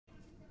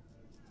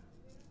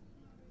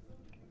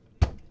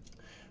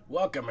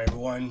Welcome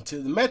everyone to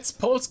the Mets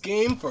post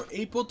game for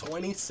April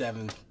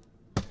 27th.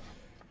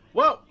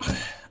 Well,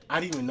 I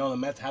didn't even know the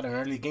Mets had an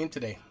early game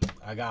today.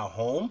 I got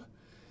home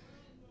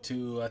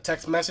to a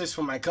text message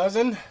from my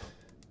cousin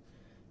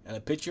and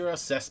a picture of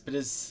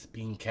Cespedes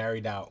being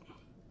carried out.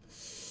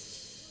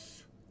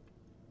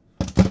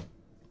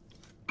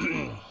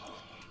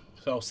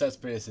 So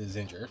Cespedes is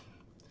injured.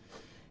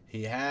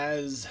 He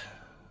has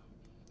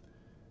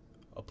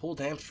a pulled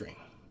hamstring.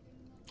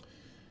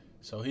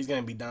 So he's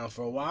going to be down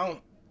for a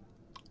while.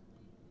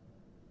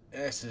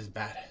 This is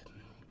bad.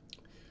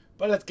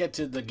 But let's get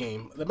to the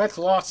game. The Mets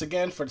lost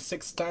again for the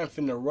sixth time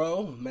in a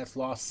row. Mets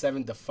lost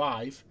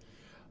 7-5.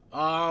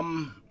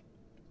 Now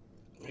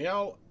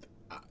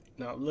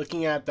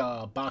looking at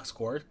the box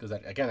score, because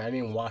again I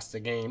didn't watch the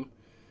game.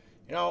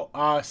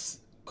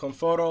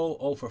 Conforto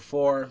 0 for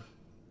 4,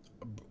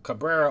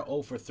 Cabrera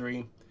 0 for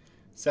 3,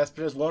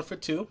 Cespedes 1 for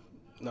 2.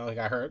 No, he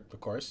got hurt,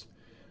 of course.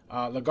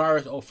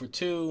 Lagares 0 for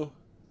 2,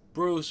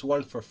 Bruce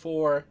 1 for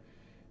 4.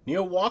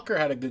 Neil Walker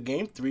had a good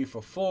game, 3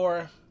 for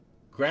 4.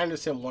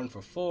 Granderson 1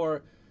 for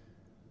 4.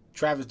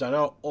 Travis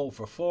Darnell 0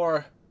 for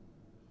 4.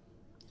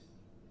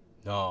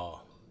 No.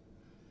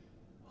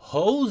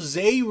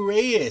 Jose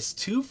Reyes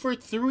 2 for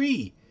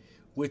 3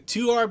 with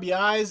 2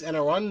 RBIs and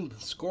a run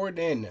scored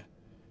in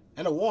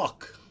and a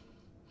walk.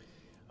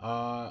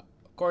 Of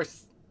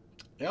course,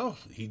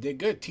 he did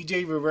good.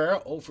 TJ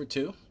Rivera 0 for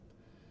 2.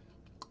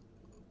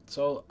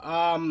 So,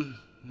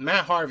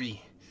 Matt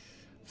Harvey,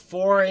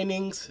 4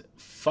 innings,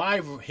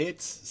 5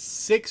 hits,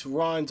 6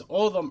 runs,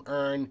 all of them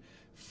earned,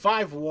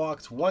 5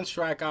 walks, 1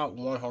 strikeout,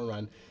 1 home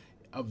run.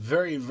 A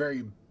very,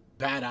 very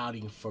bad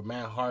outing for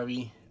Matt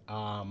Harvey.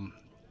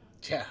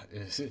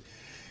 This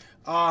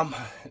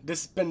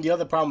has been the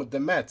other problem with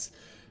the Mets.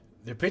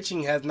 Their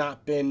pitching has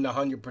not been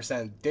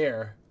 100%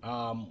 there.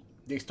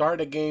 They started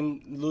the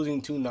game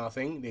losing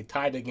 2-0. They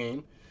tied the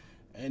game.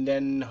 And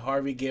then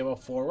Harvey gave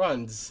up 4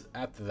 runs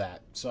after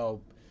that.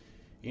 So,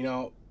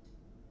 your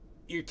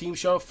team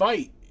showed a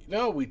fight.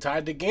 We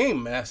tied the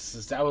game.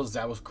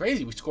 That was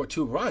crazy. We scored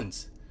 2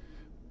 runs.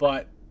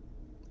 But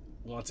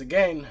once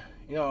again,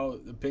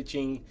 the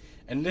pitching,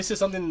 and this is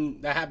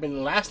something that happened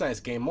in last night's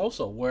game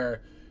also,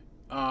 where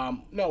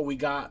we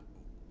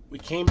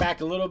came back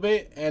a little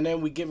bit and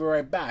then we give it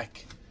right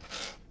back.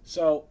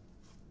 So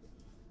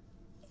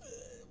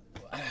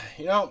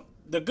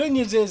the good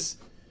news is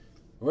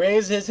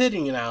Reyes is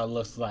hitting now, it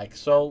looks like.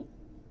 So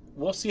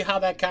we'll see how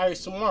that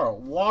carries tomorrow.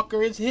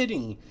 Walker is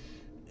hitting.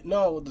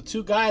 No, the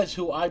 2 guys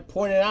who I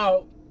pointed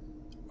out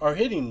are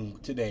hitting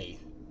today.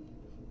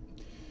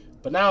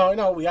 But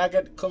now, we got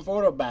to get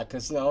Conforto back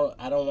because,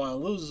 I don't want to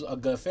lose a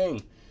good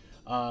thing.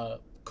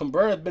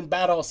 Cabrera has been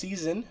bad all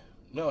season.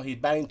 He's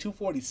batting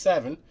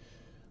 .247.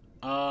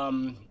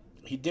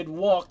 He did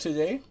walk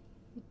today.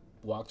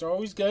 Walks are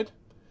always good.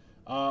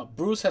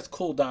 Bruce has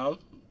cooled down.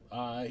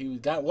 He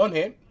got 1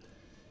 hit.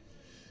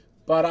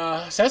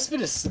 But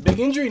Cespedes is a big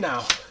injury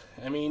now.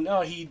 I mean,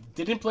 he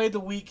didn't play the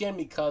weekend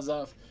because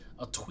of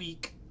a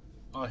tweak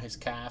on his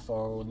calf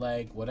or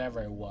leg,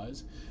 whatever it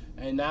was.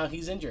 And now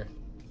he's injured.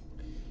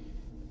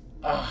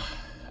 I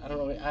don't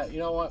know. You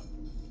know what?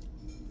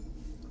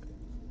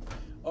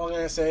 All I'm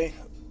going to say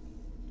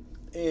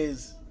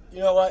is,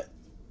 I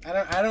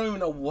don't even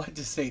know what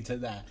to say to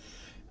that.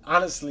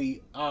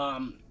 Honestly,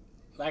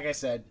 like I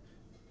said,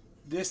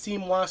 this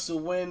team wants to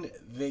win.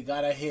 They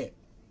got to hit.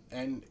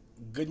 And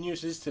good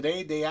news is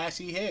today they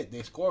actually hit.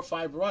 They scored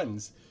 5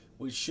 runs,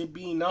 which should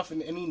be enough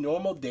in any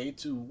normal day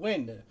to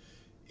win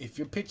if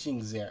your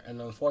pitching's there.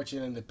 And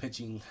unfortunately, the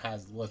pitching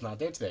was not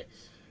there today.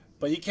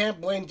 But you can't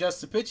blame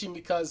just the pitching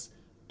because,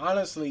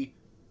 honestly,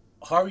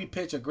 Harvey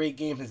pitched a great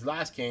game his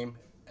last game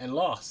and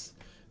lost.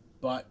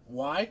 But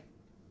why?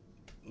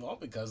 Well,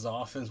 because the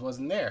offense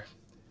wasn't there.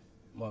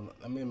 Well,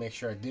 let me make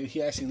sure. Did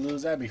he actually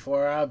lose that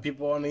before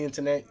people on the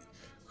internet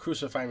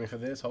crucify me for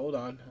this? Hold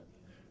on.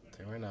 I'll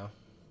tell you right now.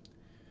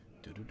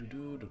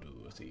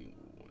 Let's see.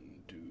 1,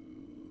 2,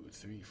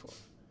 3, 4.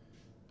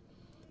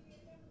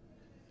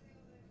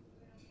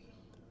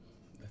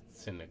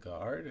 That's in the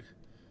guard.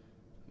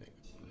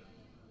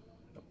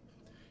 Nope.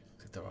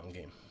 Clicked the wrong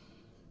game.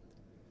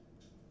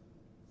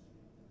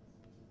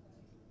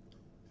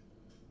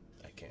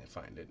 I can't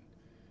find it.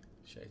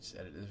 Should I just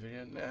edit this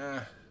video?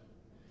 Nah.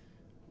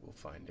 We'll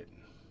find it.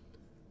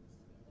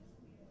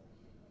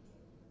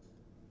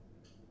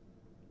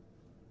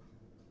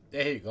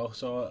 There you go.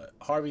 So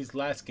Harvey's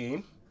last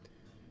game,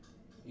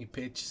 he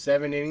pitched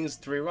 7 innings,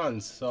 3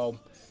 runs. So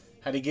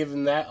had he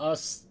given that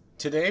us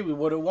today, we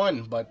would have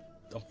won. But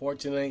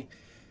unfortunately,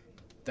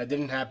 that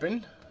didn't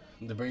happen.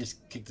 The Braves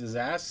kicked his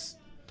ass.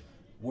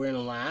 We're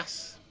in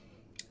last.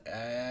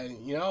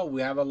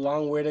 We have a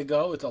long way to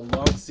go. It's a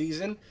long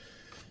season.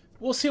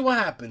 We'll see what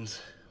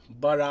happens.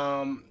 But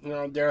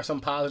there are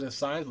some positive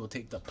signs. We'll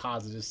take the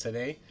positives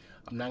today.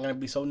 I'm not gonna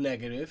be so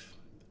negative.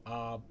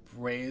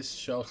 Reyes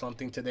showed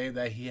something today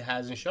that he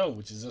hasn't shown,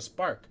 which is a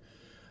spark.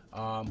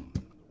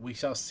 We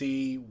shall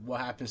see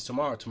what happens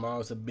tomorrow. Tomorrow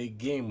is a big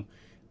game.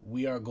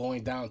 We are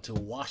going down to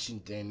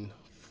Washington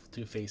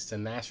to face the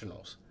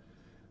Nationals.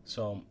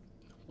 So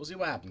we'll see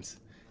what happens.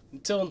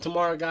 Until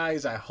tomorrow,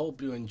 guys, I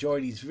hope you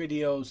enjoy these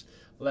videos.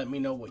 Let me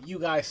know what you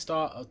guys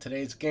thought of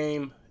today's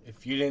game.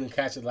 If you didn't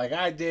catch it like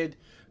I did,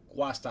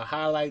 watch the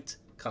highlights,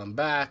 come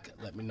back,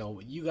 let me know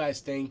what you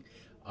guys think.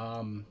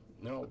 You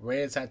know,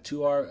 Reyes had 3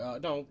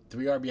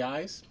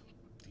 RBIs.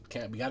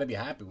 We gotta be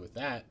happy with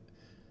that.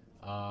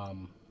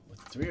 With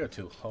 3 or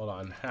 2. Hold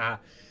on.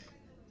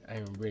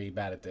 I'm really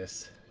bad at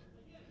this.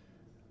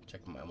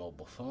 Checking my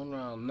mobile phone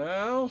around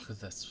now, because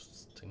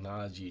that's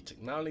technology.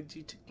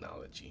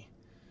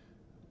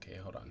 Okay,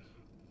 hold on.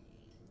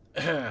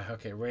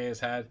 Okay, Reyes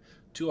had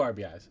 2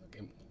 RBIs.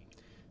 Okay,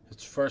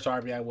 his first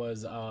RBI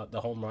was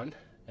the home run,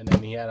 and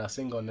then he had a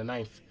single in the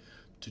 9th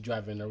to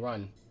drive in the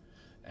run.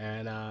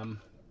 And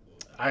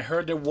I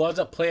heard there was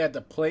a play at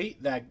the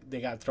plate that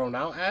they got thrown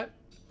out at.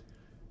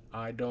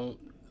 I will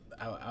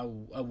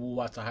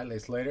watch the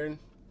highlights later,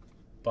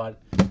 but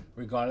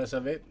regardless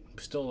of it,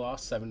 still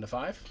lost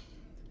 7-5.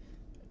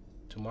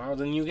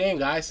 Tomorrow's a new game,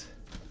 guys.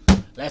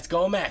 Let's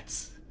go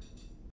Mets.